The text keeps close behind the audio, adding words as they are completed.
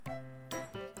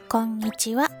こんに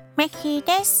ちは、メヒ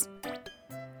です。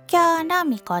今日の御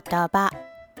言葉、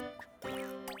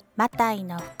マタイ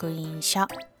の福音書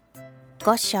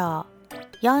5章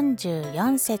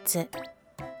44節。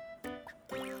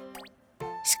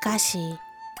しかし、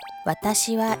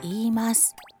私は言いま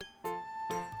す。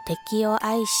敵を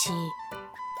愛し、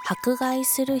迫害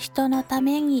する人のた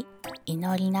めに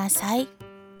祈りなさい。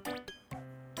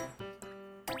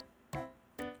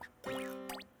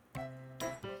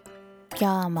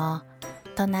今日も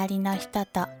隣の人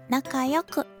と仲良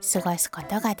く過ごすこ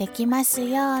とができます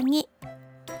ように。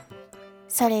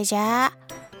それじゃあ、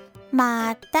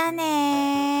また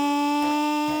ねー。